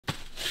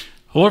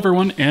Hello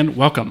everyone and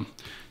welcome.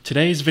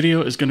 Today's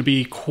video is going to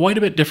be quite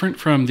a bit different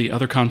from the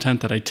other content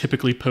that I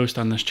typically post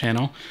on this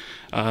channel.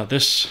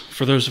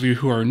 For those of you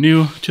who are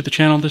new to the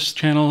channel, this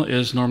channel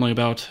is normally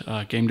about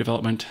game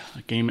development,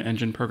 game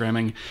engine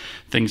programming,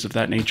 things of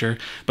that nature.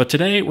 But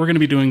today we're going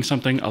to be doing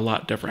something a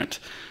lot different.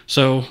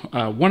 So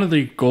one of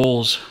the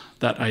goals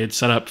that I had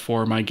set up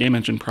for my game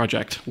engine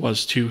project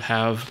was to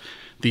have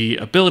the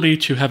ability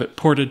to have it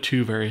ported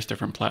to various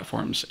different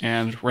platforms.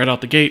 And right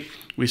out the gate,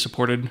 we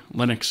supported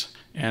Linux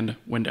and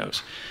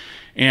Windows.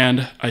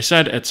 And I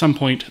said at some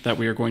point that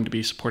we are going to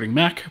be supporting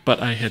Mac, but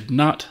I had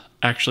not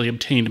actually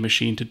obtained a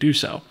machine to do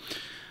so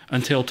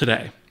until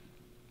today.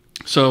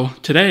 So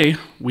today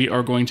we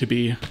are going to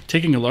be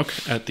taking a look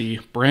at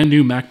the brand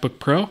new MacBook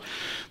Pro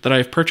that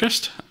I've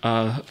purchased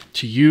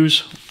to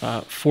use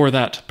for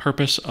that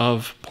purpose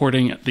of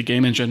porting the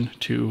game engine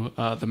to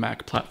the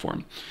Mac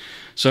platform.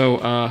 So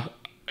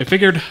I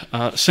figured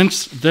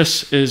since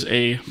this is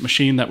a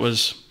machine that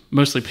was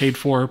mostly paid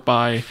for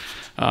by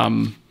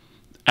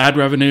ad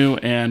revenue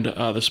and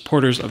the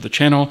supporters of the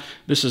channel,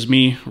 this is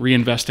me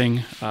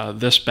reinvesting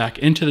this back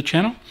into the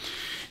channel.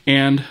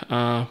 And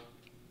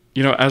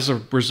you know, as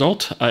a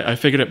result, I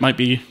figured it might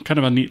be kind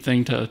of a neat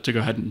thing to go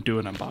ahead and do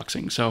an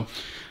unboxing. So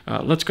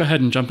let's go ahead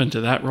and jump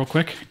into that real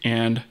quick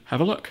and have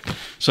a look.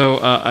 So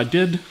I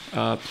did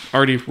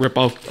already rip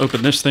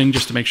open this thing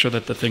just to make sure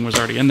that the thing was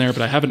already in there,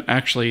 but I haven't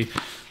actually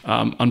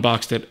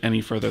unboxed it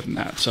any further than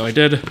that. So I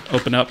did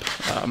open up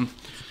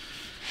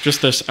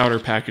just this outer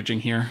packaging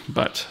here,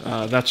 but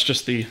that's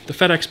just the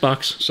FedEx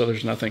box, so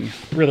there's nothing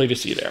really to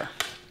see there.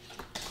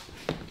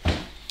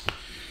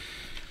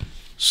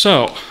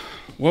 So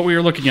what we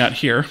are looking at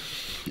here,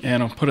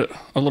 and I'll put it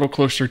a little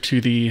closer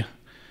to the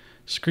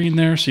screen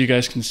there so you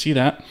guys can see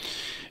that,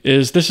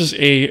 is this is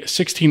a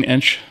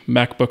 16-inch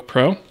MacBook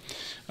Pro.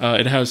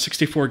 It has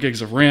 64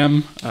 gigs of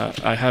RAM.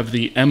 I have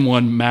the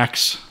M1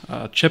 Max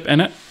chip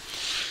in it,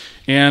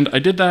 and I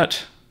did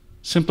that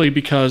simply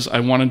because I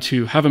wanted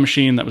to have a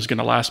machine that was going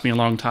to last me a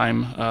long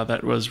time,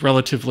 that was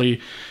relatively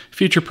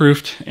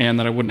future-proofed, and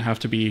that I wouldn't have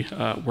to be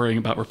worrying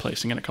about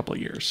replacing in a couple of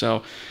years.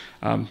 So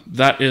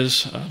that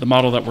is the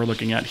model that we're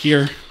looking at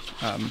here.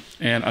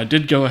 And I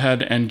did go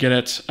ahead and get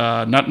it,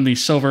 not in the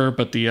silver,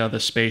 but the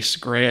space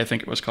gray, I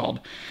think it was called.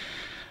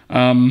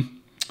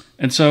 And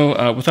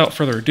so without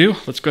further ado,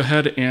 let's go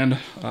ahead and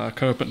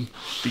cut open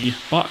the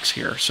box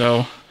here.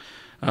 So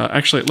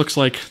actually it looks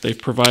like they've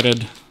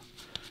provided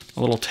a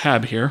little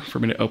tab here for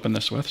me to open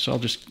this with, so I'll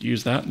just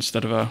use that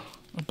instead of a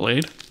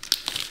blade.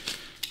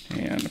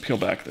 And peel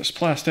back this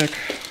plastic.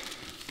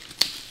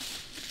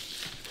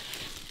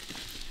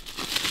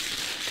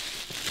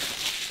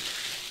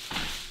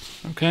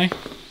 Okay.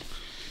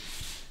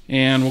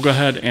 And we'll go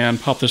ahead and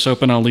pop this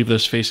open. I'll leave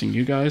this facing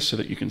you guys so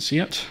that you can see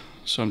it.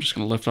 So I'm just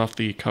going to lift off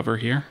the cover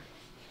here.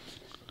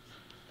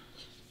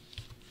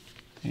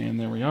 And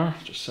there we are.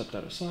 Just set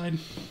that aside.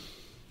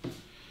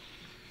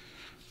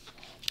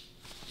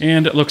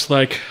 And it looks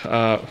like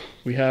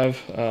we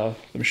have the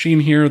machine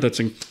here that's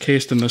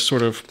encased in this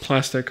sort of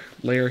plastic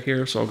layer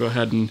here. So I'll go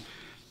ahead and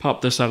pop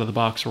this out of the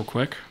box real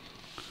quick.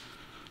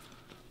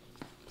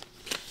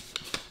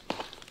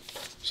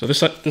 So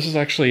this is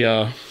actually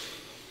a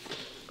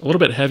little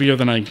bit heavier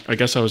than I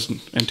guess I was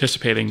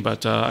anticipating,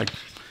 but I'm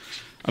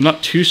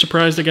not too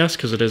surprised, I guess,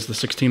 because it is the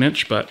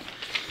 16-inch, but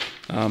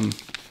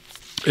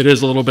it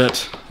is a little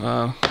bit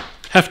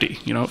hefty.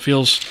 You know, it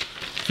feels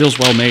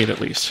well made at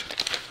least.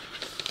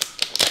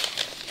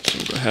 So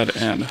we'll go ahead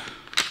and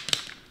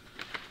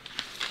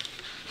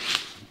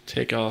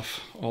take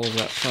off all of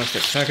that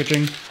plastic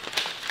packaging.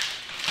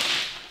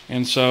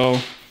 And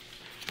so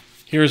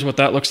here's what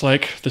that looks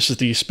like. This is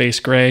the space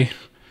gray.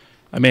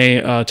 I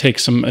may take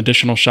some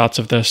additional shots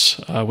of this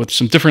with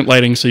some different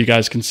lighting so you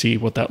guys can see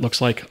what that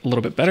looks like a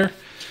little bit better.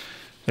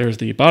 There's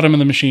the bottom of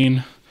the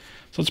machine.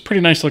 So it's a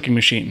pretty nice looking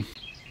machine.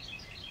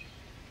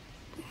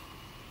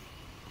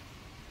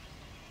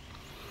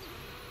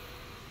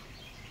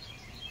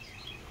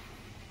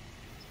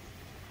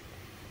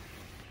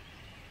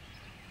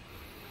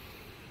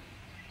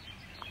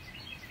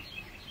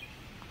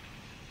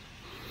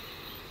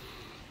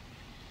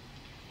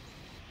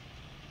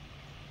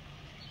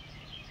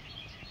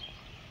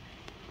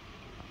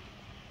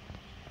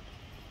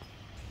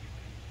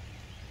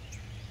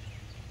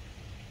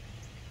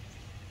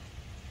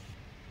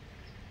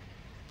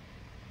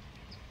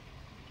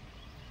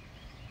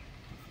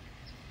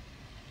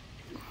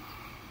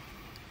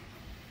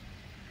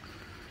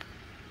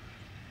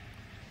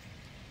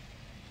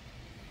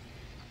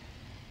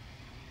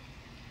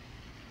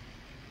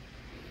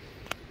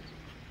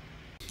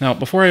 Now,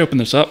 before I open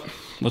this up,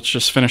 let's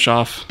just finish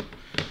off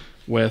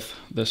with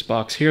this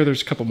box here.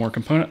 There's a couple more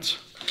components.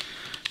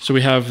 So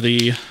we have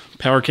the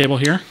power cable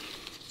here.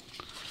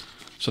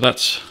 So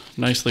that's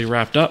nicely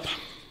wrapped up.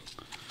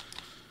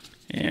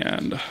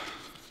 And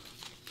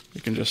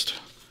we can just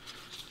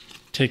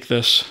take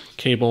this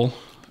cable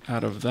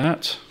out of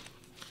that.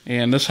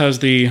 And this has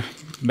the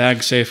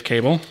MagSafe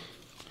cable,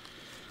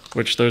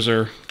 which those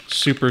are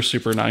super,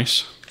 super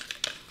nice.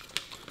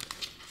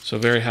 So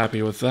very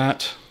happy with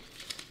that.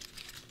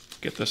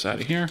 get this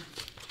out of here.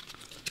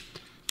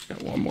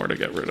 Got one more to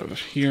get rid of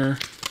here,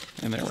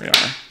 and there we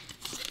are.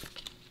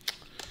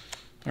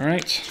 All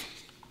right.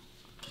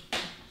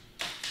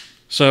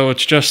 So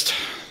it's just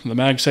the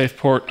MagSafe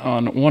port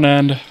on one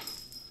end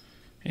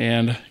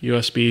and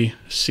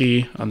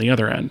USB-C on the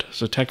other end.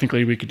 So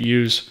technically we could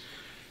use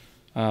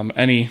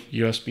any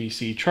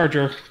USB-C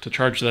charger to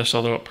charge this,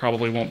 although it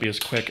probably won't be as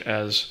quick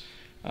as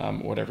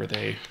whatever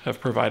they have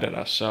provided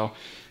us. So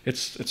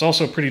it's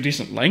also a pretty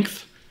decent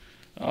length.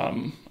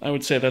 I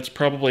would say that's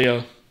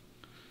probably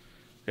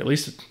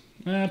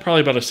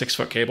probably about a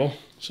 6-foot cable.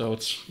 So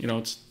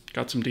it's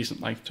got some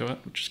decent length to it,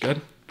 which is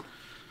good.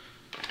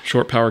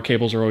 Short power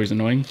cables are always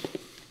annoying.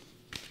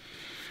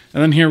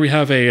 And then here we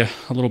have a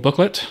little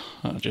booklet.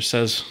 It just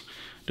says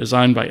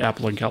designed by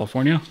Apple in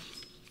California.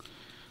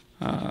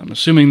 I'm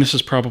assuming this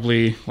is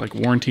probably like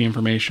warranty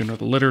information or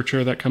the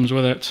literature that comes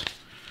with it.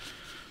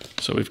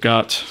 So we've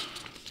got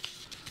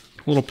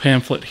a little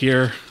pamphlet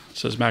here. It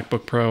says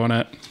MacBook Pro on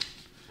it.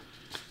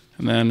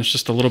 And then it's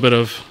just a little bit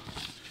of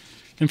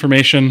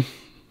information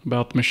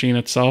about the machine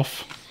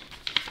itself.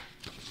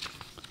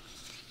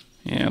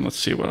 And let's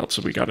see what else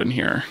have we got in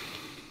here.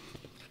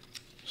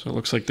 So it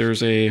looks like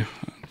there's a,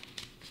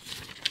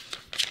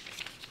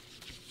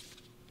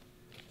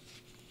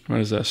 what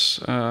is this?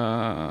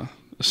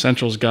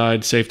 Essentials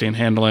guide, safety and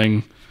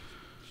handling,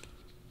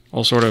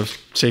 all sort of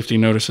safety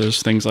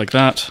notices, things like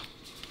that.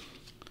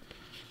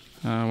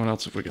 What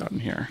else have we got in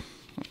here?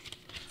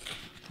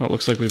 Well, it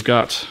looks like we've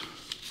got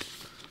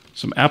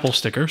some Apple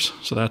stickers,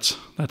 so that's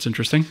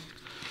interesting.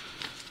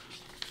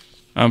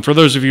 For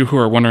those of you who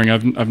are wondering,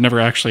 I've never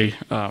actually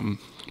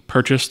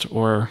purchased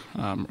or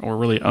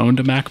really owned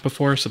a Mac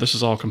before, so this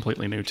is all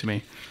completely new to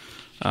me.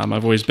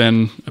 I've always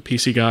been a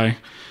PC guy.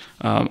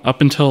 Up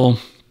until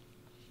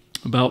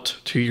about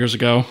 2 years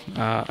ago,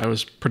 I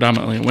was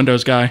predominantly a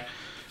Windows guy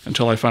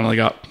until I finally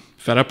got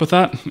fed up with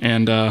that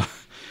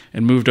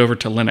and moved over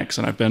to Linux,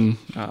 and I've been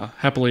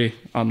happily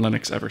on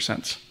Linux ever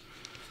since.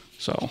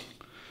 So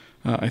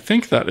I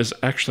think that is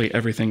actually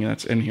everything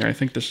that's in here. I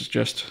think this is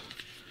just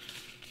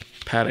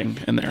padding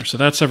in there. So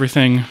that's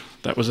everything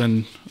that was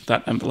in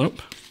that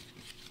envelope.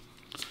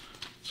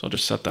 So I'll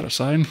just set that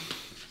aside.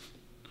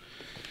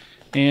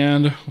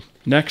 And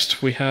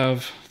next we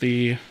have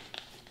the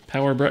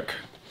power brick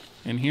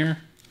in here.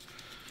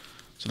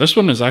 So this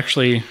one is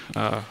actually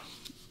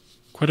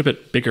quite a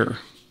bit bigger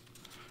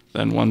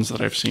than ones that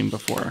I've seen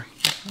before.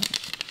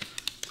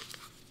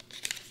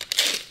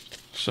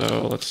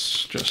 So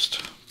let's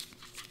just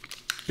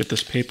get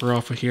this paper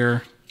off of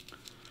here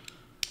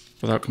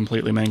without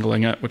completely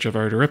mangling it, which I've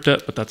already ripped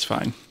it, but that's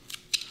fine.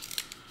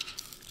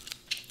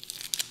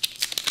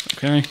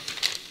 Okay.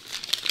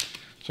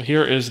 So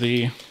here is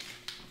the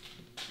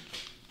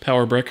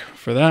power brick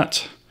for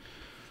that.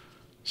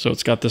 So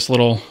it's got this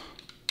little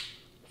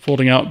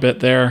folding out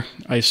bit there.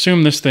 I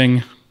assume this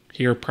thing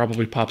here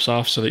probably pops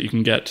off so that you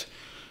can get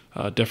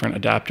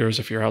different adapters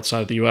if you're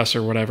outside the US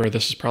or whatever.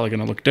 This is probably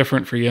going to look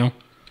different for you.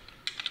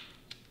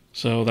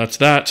 So that's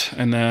that,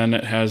 and then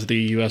it has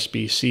the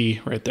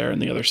USB-C right there on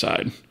the other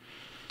side.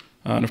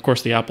 And of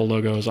course the Apple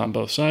logo is on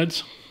both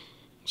sides.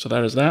 So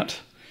that is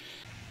that.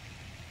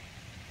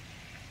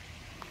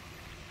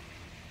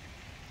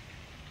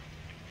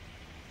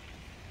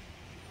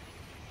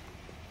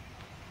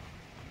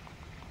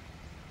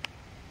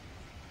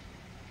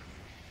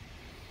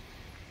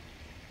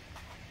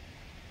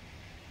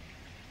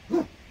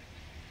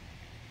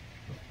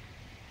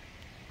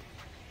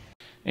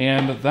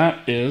 And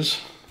that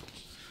is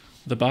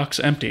the box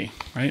empty,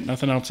 right?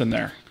 Nothing else in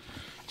there.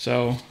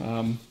 So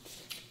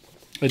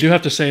I do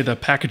have to say the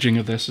packaging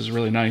of this is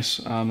really nice.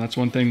 That's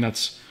one thing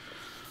that's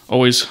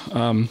always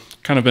kind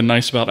of been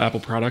nice about Apple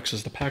products,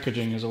 is the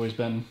packaging has always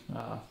been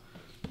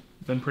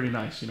pretty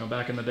nice. You know,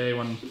 back in the day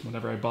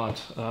whenever I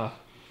bought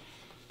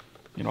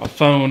you know, a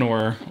phone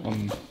or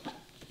an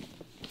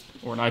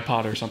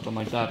iPod or something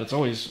like that, it's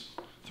always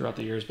throughout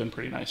the years been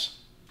pretty nice.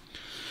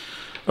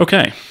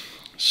 Okay,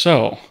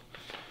 so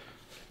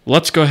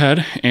let's go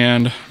ahead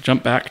and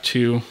jump back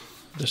to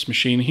this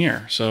machine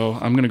here. So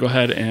I'm going to go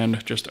ahead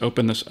and just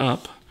open this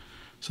up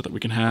so that we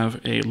can have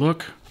a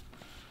look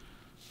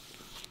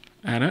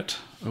at it.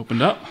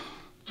 Opened up.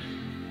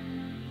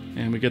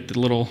 And we get the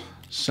little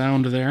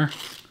sound there.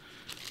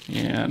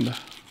 And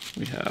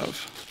we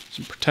have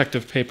some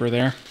protective paper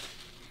there.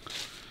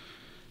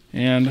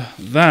 And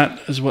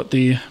that is what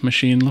the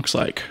machine looks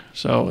like.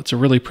 So it's a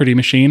really pretty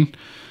machine.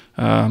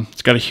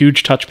 It's got a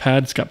huge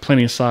touchpad. It's got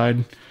plenty of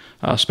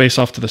space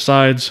off to the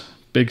sides,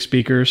 big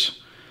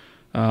speakers.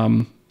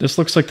 This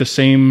looks like the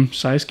same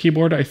size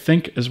keyboard, I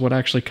think, as what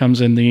actually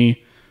comes in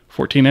the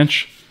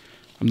 14-inch.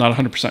 I'm not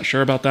 100%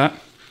 sure about that,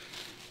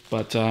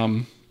 but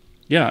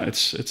yeah,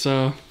 it's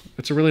a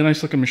really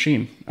nice looking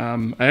machine.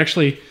 I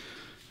actually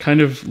kind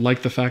of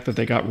like the fact that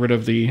they got rid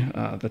of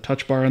the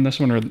touch bar in this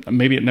one, or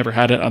maybe it never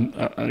had it.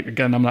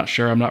 Again, I'm not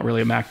sure. I'm not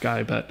really a Mac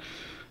guy, but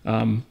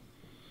you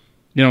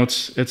know,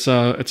 it's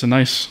a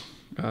nice,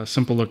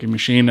 simple looking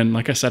machine, and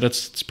like I said,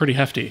 it's pretty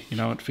hefty. You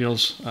know, it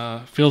feels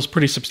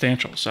pretty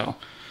substantial. So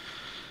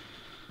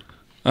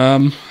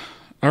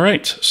All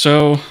right,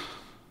 so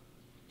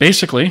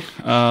basically,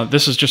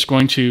 this is just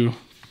going to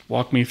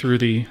walk me through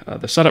the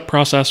setup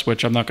process,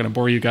 which I'm not going to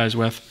bore you guys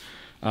with,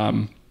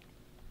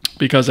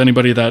 because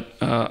anybody that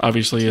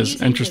obviously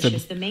is interested.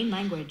 English is the main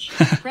language.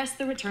 Press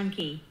the return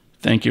key.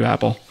 Thank you,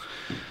 Apple.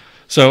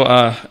 So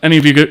any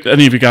of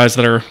you guys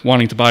that are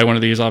wanting to buy one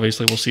of these,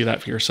 obviously, will see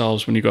that for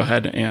yourselves when you go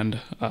ahead and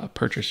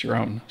purchase your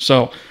own.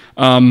 So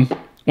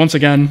once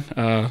again,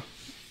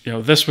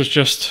 this was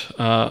just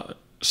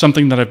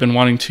something that I've been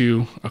wanting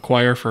to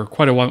acquire for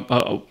quite a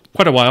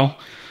while,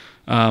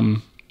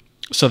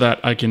 so that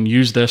I can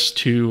use this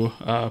to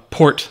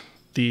port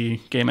the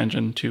game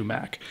engine to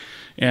Mac.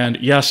 And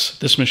yes,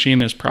 this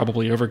machine is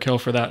probably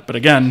overkill for that, but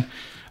again,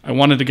 I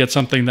wanted to get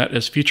something that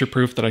is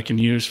future-proof that I can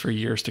use for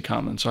years to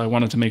come. And so I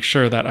wanted to make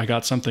sure that I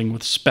got something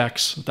with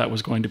specs that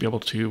was going to be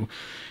able to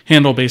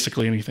handle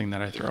basically anything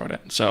that I throw at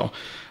it. So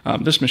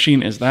this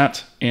machine is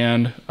that.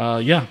 And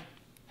yeah,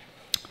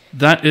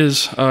 that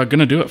is going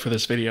to do it for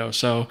this video.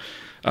 So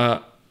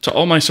to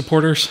all my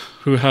supporters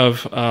who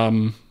have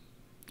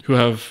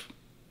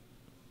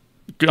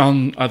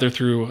gone either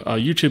through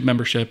YouTube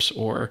memberships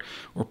or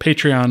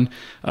Patreon,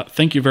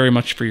 thank you very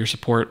much for your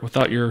support.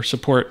 Without your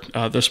support,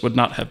 this would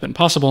not have been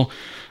possible.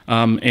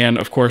 And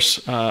of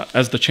course,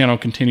 as the channel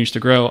continues to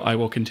grow, I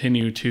will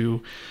continue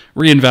to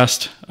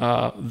reinvest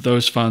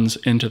those funds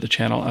into the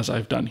channel as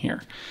I've done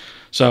here.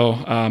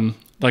 So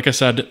like I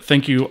said,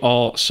 thank you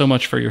all so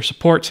much for your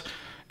support.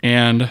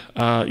 And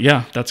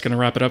yeah, that's going to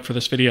wrap it up for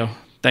this video.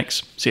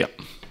 Thanks. See ya.